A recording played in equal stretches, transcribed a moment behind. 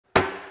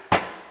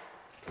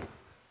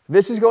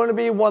This is going to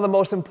be one of the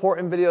most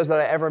important videos that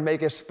I ever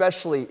make,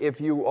 especially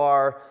if you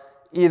are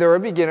either a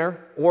beginner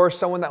or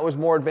someone that was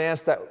more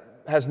advanced that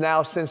has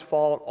now since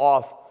fallen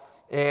off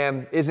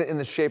and isn't in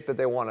the shape that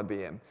they want to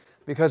be in.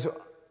 Because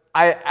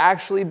I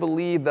actually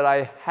believe that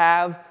I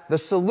have the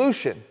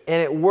solution,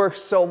 and it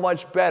works so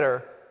much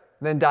better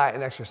than diet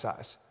and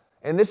exercise.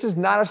 And this is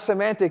not a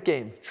semantic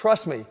game.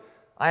 Trust me,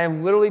 I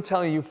am literally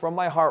telling you from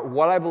my heart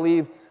what I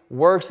believe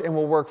works and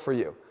will work for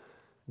you.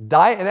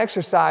 Diet and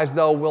exercise,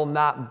 though, will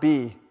not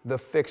be the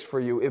fix for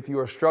you if you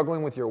are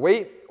struggling with your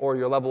weight or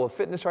your level of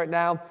fitness right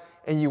now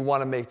and you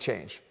want to make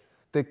change.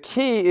 The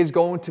key is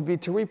going to be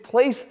to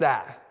replace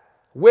that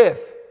with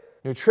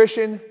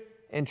nutrition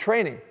and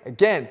training.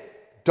 Again,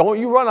 don't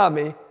you run on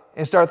me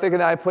and start thinking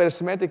that I played a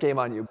semantic game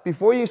on you.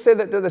 Before you say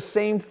that they're the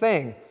same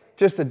thing,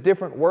 just a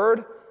different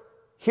word,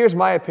 here's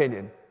my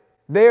opinion.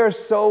 They are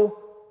so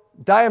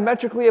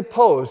diametrically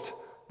opposed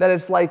that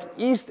it's like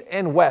east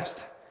and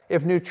west.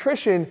 If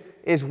nutrition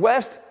is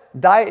west,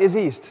 diet is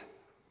east.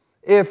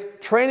 If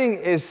training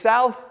is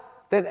south,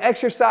 then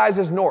exercise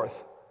is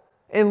north.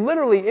 And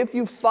literally, if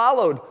you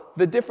followed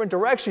the different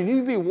direction,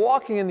 you'd be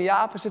walking in the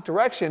opposite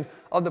direction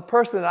of the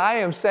person that I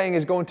am saying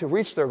is going to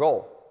reach their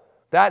goal.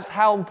 That's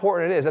how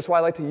important it is. That's why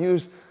I like to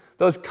use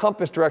those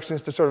compass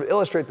directions to sort of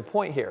illustrate the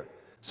point here.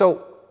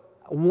 So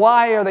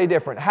why are they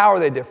different? How are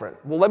they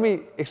different? Well, let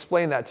me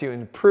explain that to you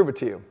and prove it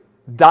to you.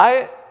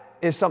 Diet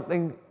is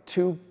something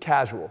too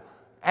casual.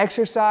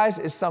 Exercise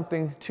is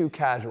something too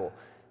casual.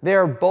 They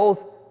are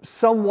both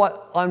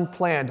somewhat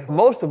unplanned.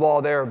 Most of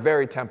all, they're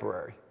very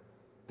temporary.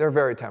 They're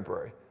very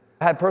temporary.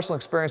 I had personal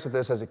experience with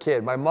this as a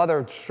kid. My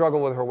mother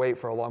struggled with her weight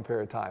for a long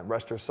period of time.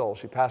 Rest her soul.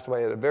 She passed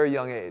away at a very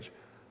young age.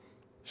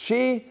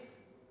 She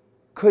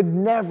could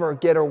never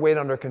get her weight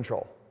under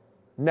control.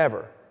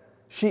 Never.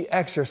 She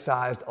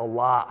exercised a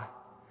lot.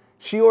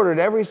 She ordered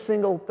every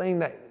single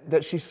thing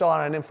that she saw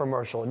on an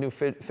infomercial, a new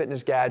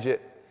fitness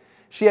gadget.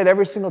 She had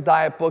every single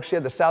diet book. She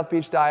had the South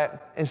Beach diet.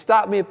 And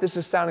stop me if this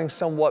is sounding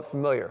somewhat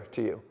familiar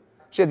to you.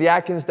 She had the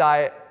Atkins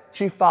diet.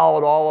 She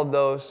followed all of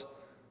those,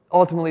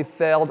 ultimately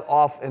failed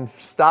off and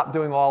stopped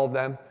doing all of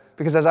them.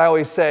 Because as I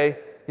always say,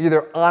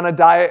 either on a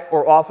diet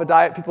or off a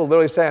diet. People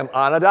literally say I'm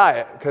on a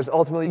diet because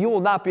ultimately you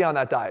will not be on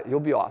that diet. You'll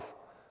be off.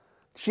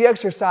 She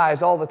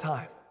exercised all the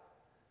time,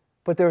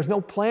 but there was no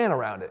plan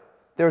around it.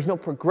 There was no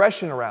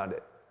progression around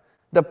it.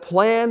 The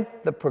plan,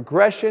 the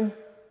progression,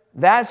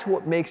 that's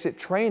what makes it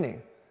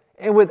training.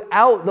 And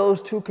without those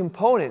two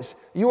components,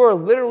 you are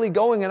literally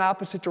going in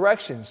opposite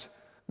directions.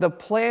 The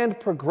planned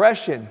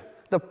progression,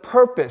 the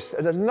purpose,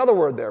 there's another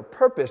word there,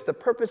 purpose. The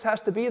purpose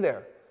has to be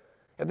there.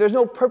 If there's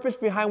no purpose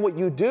behind what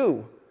you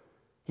do,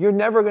 you're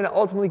never going to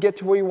ultimately get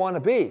to where you want to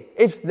be.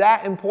 It's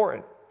that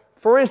important.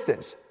 For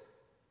instance,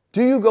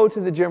 do you go to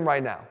the gym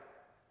right now?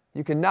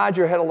 You can nod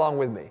your head along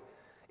with me.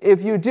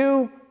 If you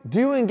do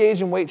you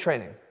engage in weight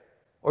training?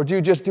 Or do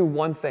you just do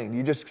one thing?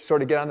 You just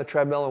sort of get on the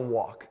treadmill and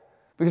walk?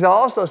 Because I'll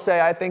also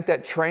say I think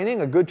that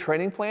training, a good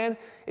training plan,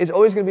 is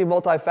always going to be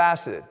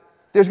multifaceted.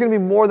 There's going to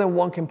be more than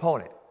one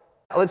component.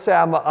 Let's say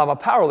I'm a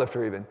power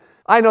lifter even.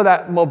 I know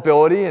that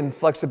mobility and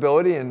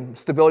flexibility and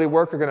stability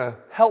work are going to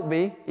help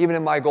me, even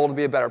in my goal to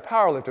be a better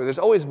power lifter. There's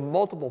always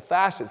multiple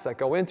facets that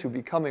go into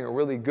becoming a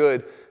really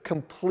good,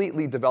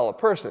 completely developed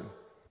person.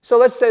 So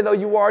let's say, though,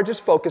 you are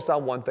just focused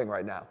on one thing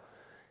right now.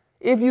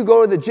 If you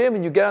go to the gym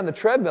and you get on the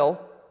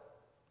treadmill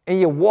and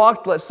you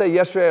walked, let's say,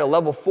 yesterday at a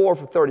level 4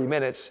 for 30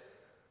 minutes,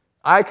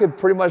 I could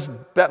pretty much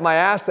bet my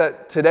ass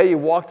that today you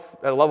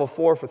walked at a level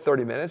 4 for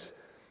 30 minutes.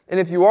 And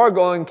if you are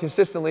going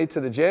consistently to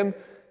the gym,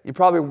 you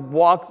probably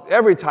walk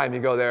every time you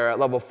go there at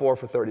level 4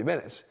 for 30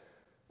 minutes.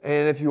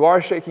 And if you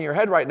are shaking your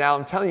head right now,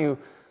 I'm telling you,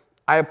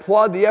 I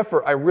applaud the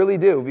effort. I really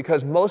do,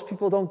 because most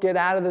people don't get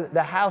out of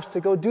the house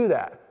to go do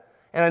that.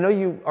 And I know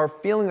you are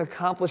feeling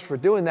accomplished for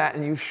doing that,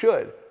 and you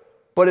should.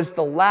 But it's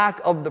the lack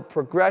of the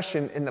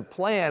progression in the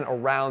plan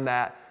around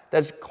that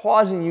that's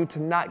causing you to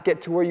not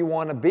get to where you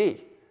want to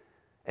be.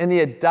 And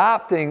the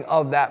adopting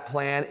of that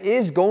plan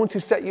is going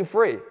to set you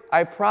free.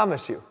 I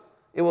promise you.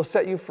 It will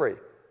set you free.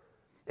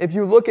 If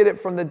you look at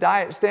it from the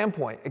diet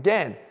standpoint,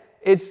 again,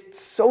 it's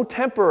so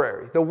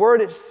temporary. The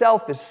word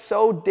itself is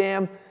so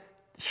damn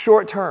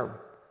short term.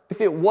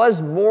 If it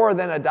was more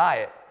than a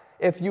diet,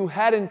 if you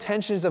had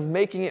intentions of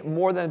making it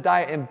more than a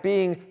diet and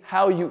being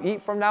how you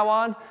eat from now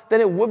on, then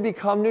it would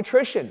become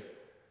nutrition.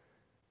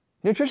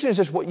 Nutrition is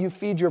just what you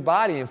feed your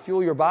body and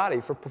fuel your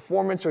body for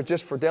performance or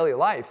just for daily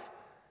life.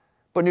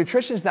 But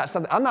nutrition is not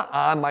something, I'm not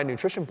on my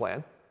nutrition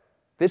plan.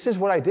 This is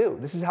what I do.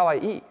 This is how I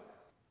eat.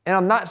 And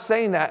I'm not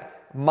saying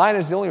that mine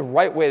is the only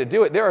right way to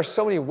do it. There are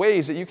so many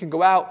ways that you can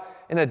go out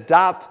and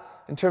adopt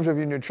in terms of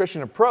your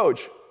nutrition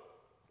approach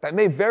that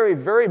may vary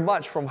very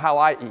much from how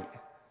I eat.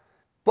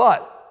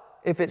 But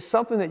if it's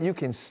something that you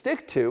can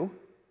stick to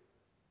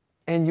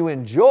and you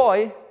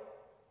enjoy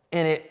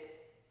and it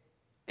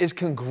is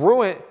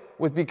congruent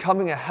with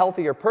becoming a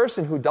healthier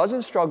person who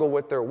doesn't struggle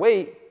with their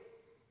weight,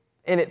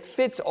 and it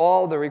fits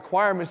all the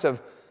requirements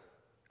of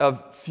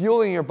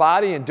fueling your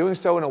body and doing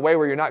so in a way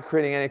where you're not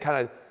creating any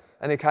kind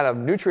of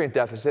nutrient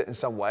deficit in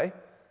some way,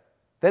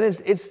 then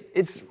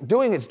it's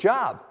doing its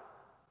job.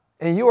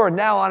 And you are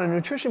now on a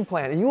nutrition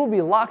plan, and you will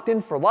be locked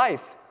in for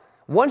life.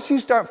 Once you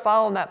start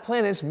following that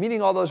plan, it's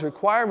meeting all those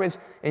requirements,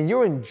 and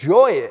you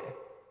enjoy it,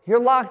 you're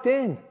locked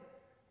in.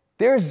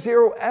 There's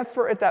zero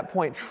effort at that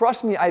point.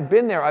 Trust me, I've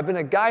been there. I've been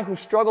a guy who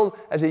struggled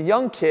as a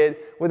young kid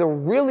with a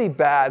really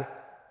bad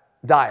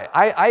diet.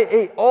 I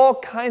ate all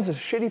kinds of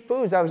shitty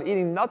foods. I was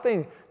eating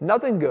nothing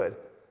good.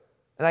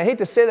 And I hate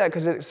to say that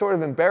because it's sort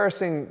of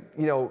embarrassing,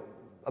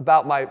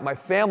 about my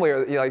family.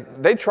 Or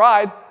like they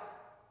tried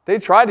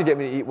to get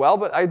me to eat well,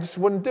 but I just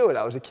wouldn't do it.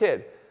 I was a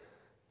kid.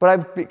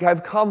 But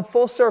I've come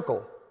full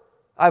circle.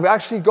 I've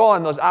actually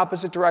gone those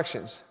opposite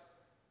directions.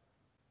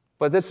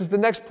 But this is the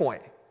next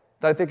point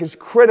that I think is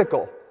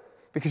critical,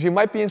 because you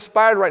might be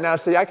inspired right now to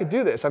say, I could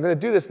do this. I'm going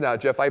to do this now,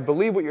 Jeff. I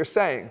believe what you're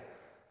saying.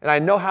 And I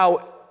know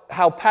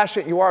how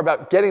passionate you are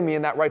about getting me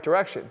in that right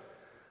direction.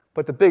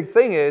 But the big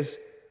thing is,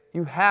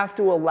 you have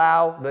to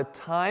allow the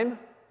time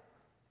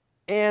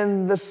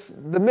and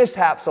the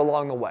mishaps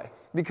along the way.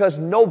 Because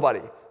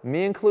nobody,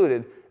 me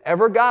included,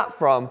 ever got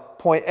from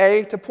point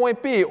A to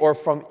point B or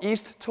from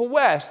east to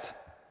west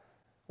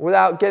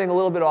without getting a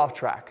little bit off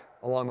track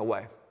along the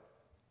way.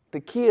 The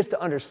key is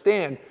to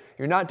understand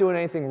you're not doing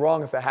anything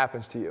wrong if it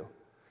happens to you.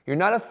 You're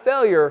not a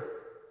failure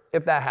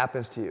if that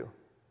happens to you.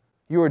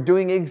 You are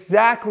doing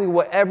exactly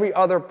what every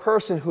other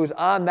person who's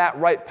on that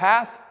right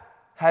path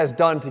has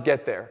done to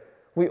get there.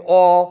 We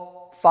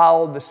all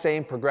followed the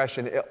same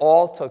progression. It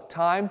all took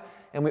time,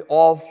 and we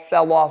all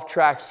fell off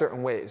track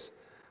certain ways.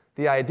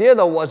 The idea,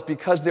 though, was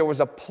because there was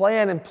a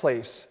plan in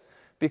place,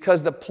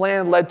 because the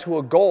plan led to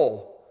a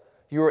goal,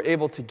 you were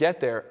able to get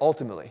there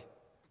ultimately.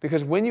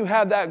 Because when you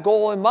have that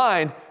goal in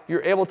mind,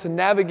 you're able to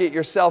navigate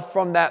yourself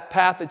from that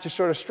path that you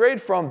sort of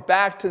strayed from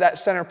back to that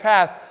center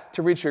path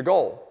to reach your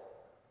goal.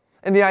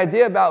 And the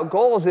idea about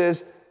goals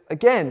is,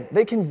 again,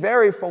 they can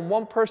vary from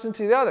one person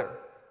to the other.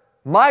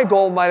 My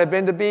goal might have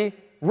been to be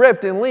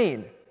ripped and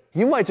lean.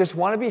 You might just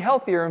want to be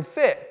healthier and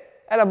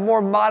fit at a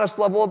more modest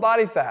level of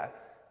body fat.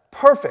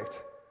 Perfect.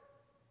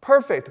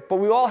 But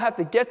we all have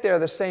to get there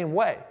the same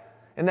way.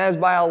 And that is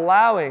by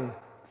allowing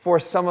for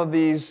some of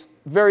these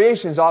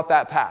variations off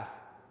that path.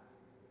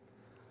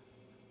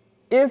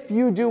 If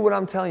you do what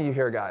I'm telling you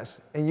here,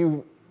 guys, and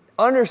you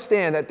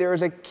understand that there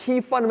is a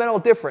key fundamental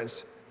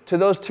difference to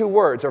those two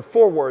words, or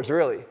four words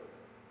really,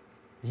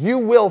 you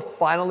will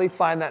finally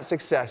find that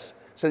success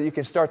so that you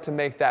can start to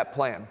make that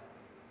plan.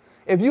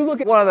 If you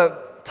look at one of the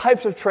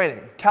types of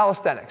training,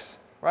 calisthenics,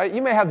 right?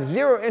 You may have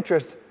zero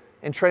interest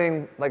in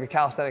training like a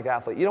calisthenic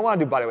athlete. You don't want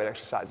to do bodyweight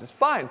exercises.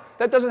 Fine.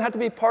 That doesn't have to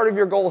be part of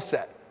your goal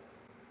set.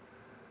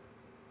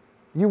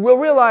 You will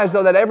realize,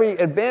 though, that every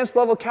advanced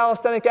level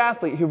calisthenic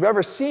athlete you've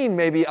ever seen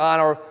maybe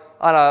on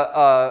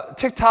a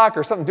TikTok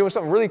or something, doing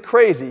something really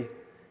crazy,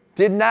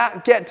 did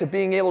not get to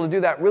being able to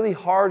do that really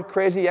hard,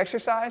 crazy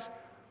exercise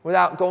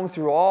without going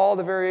through all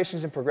the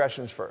variations and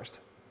progressions first.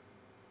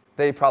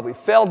 They probably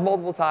failed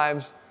multiple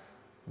times.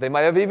 They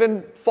might have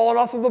even fallen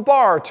off of a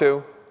bar or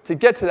two to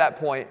get to that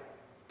point,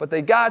 but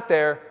they got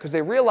there because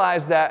they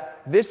realized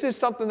that this is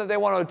something that they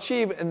want to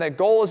achieve, and that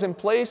goal is in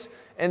place,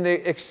 and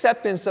the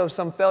acceptance of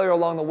some failure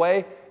along the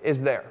way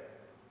is there.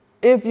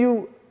 If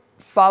you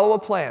follow a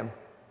plan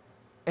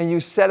and you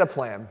set a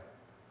plan,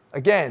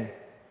 again,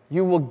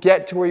 you will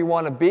get to where you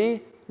want to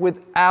be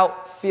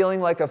without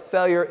feeling like a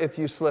failure if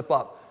you slip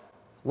up.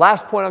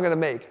 Last point I'm going to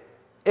make.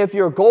 If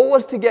your goal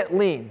was to get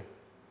lean,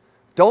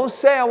 don't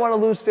say, I want to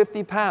lose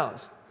 50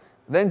 pounds.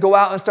 Then go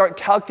out and start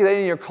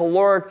calculating your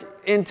caloric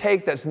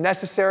intake that's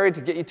necessary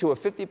to get you to a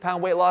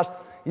 50-pound weight loss.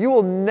 You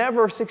will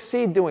never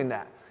succeed doing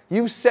that.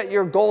 You've set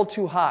your goal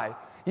too high.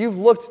 You've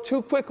looked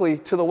too quickly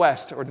to the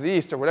west or to the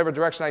east or whatever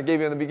direction I gave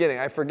you in the beginning.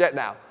 I forget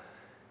now.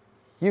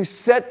 You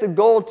set the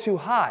goal too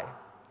high.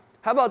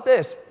 How about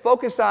this?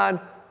 Focus on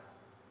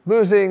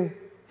losing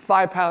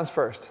 5 pounds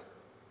first,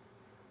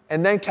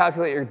 and then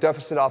calculate your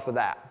deficit off of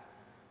that.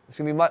 It's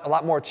going to be a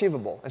lot more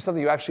achievable, and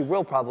something you actually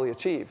will probably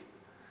achieve.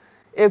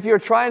 If you're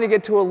trying to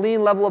get to a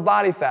lean level of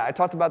body fat, I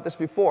talked about this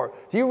before.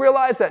 Do you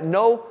realize that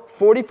no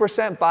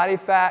 40% body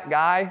fat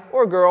guy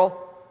or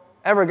girl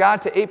ever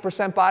got to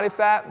 8% body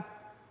fat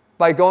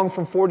by going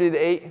from 40 to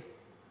 8?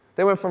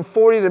 They went from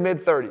 40 to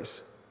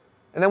mid-30s.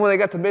 And then when they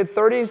got to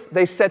mid-30s,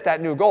 they set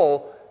that new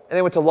goal, and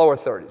they went to lower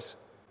 30s.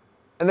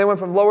 And they went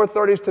from lower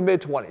 30s to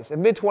mid-20s,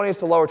 and mid-20s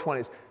to lower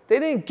 20s. They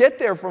didn't get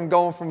there from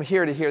going from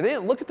here to here. They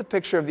didn't look at the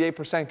picture of the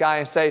 8% guy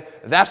and say,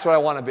 that's what I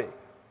want to be.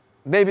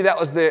 Maybe that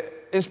was the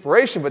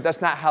inspiration, but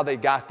that's not how they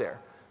got there.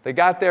 They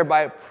got there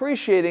by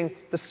appreciating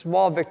the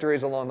small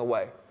victories along the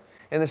way.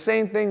 And the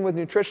same thing with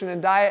nutrition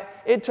and diet.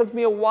 It took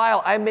me a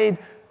while. I made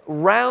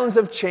rounds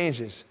of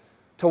changes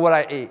to what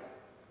I ate,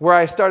 where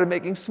I started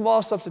making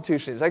small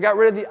substitutions. I got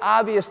rid of the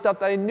obvious stuff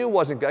that I knew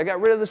wasn't good. I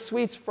got rid of the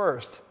sweets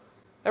first.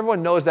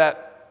 Everyone knows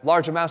that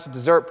large amounts of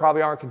dessert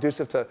probably aren't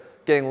conducive to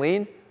getting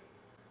lean.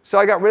 So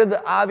I got rid of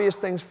the obvious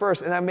things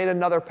first, and I made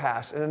another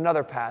pass, and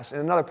another pass, and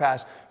another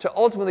pass, to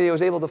ultimately I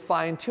was able to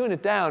fine-tune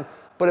it down.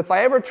 But if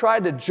I ever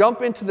tried to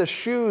jump into the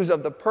shoes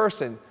of the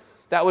person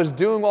that was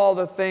doing all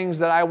the things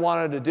that I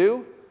wanted to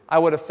do, I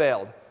would have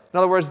failed. In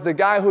other words, the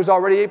guy who's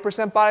already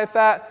 8% body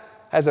fat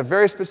has a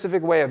very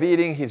specific way of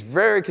eating. He's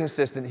very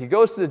consistent. He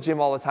goes to the gym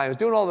all the time. He's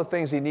doing all the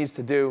things he needs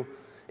to do.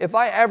 If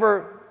I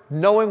ever,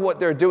 knowing what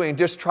they're doing,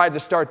 just tried to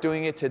start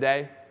doing it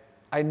today,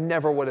 I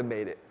never would have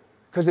made it,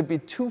 because it'd be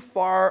too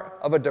far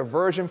of a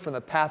diversion from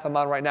the path I'm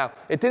on right now.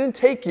 It didn't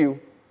take you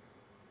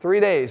 3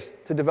 days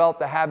to develop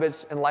the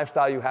habits and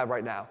lifestyle you have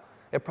right now.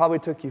 It probably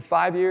took you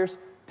 5 years,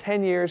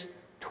 10 years,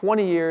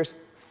 20 years,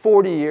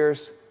 40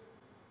 years.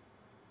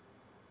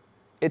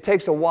 It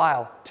takes a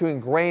while to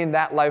ingrain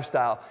that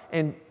lifestyle.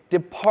 And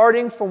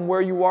departing from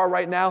where you are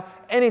right now,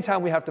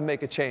 anytime we have to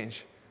make a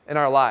change in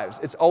our lives,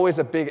 it's always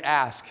a big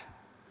ask.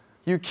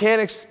 You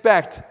can't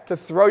expect to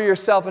throw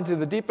yourself into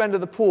the deep end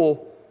of the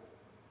pool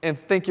and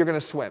think you're going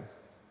to swim.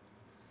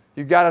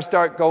 You've got to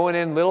start going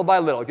in little by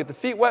little. Get the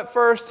feet wet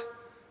first,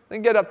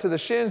 then get up to the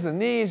shins, the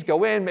knees,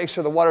 go in, make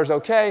sure the water's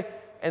okay,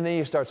 and then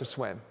you start to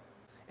swim.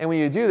 And when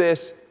you do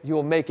this, you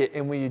will make it.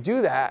 And when you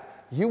do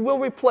that, you will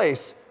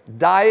replace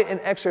diet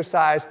and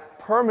exercise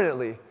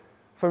permanently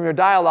from your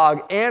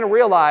dialogue and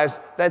realize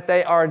that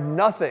they are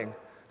nothing,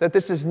 that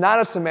this is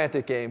not a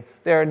semantic game.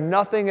 They are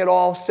nothing at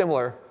all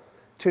similar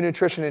to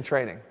nutrition and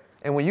training.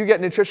 And when you get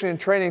nutrition and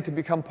training to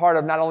become part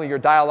of not only your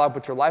dialogue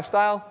but your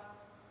lifestyle,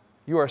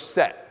 you are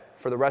set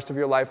for the rest of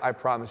your life. I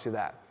promise you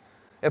that.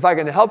 If I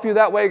can help you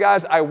that way,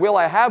 guys, I will.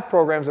 I have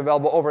programs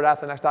available over at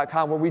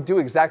ATHLEAN-X.com where we do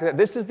exactly that.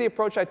 This is the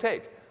approach I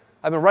take.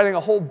 I've been writing a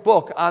whole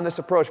book on this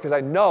approach because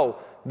I know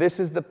this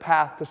is the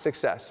path to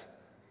success.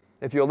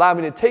 If you allow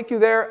me to take you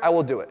there, I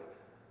will do it.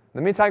 In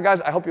the meantime,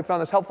 guys, I hope you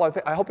found this helpful.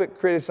 I hope it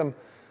created some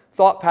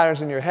thought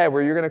patterns in your head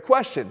where you're going to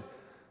question,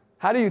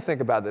 how do you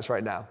think about this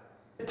right now?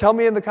 Tell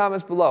me in the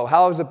comments below,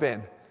 how has it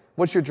been?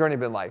 What's your journey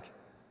been like?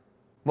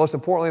 Most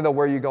importantly, though,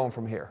 where are you going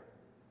from here?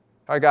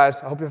 All right, guys,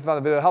 I hope you found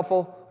the video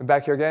helpful. We'll be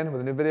back here again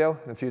with a new video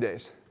in a few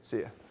days. See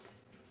ya.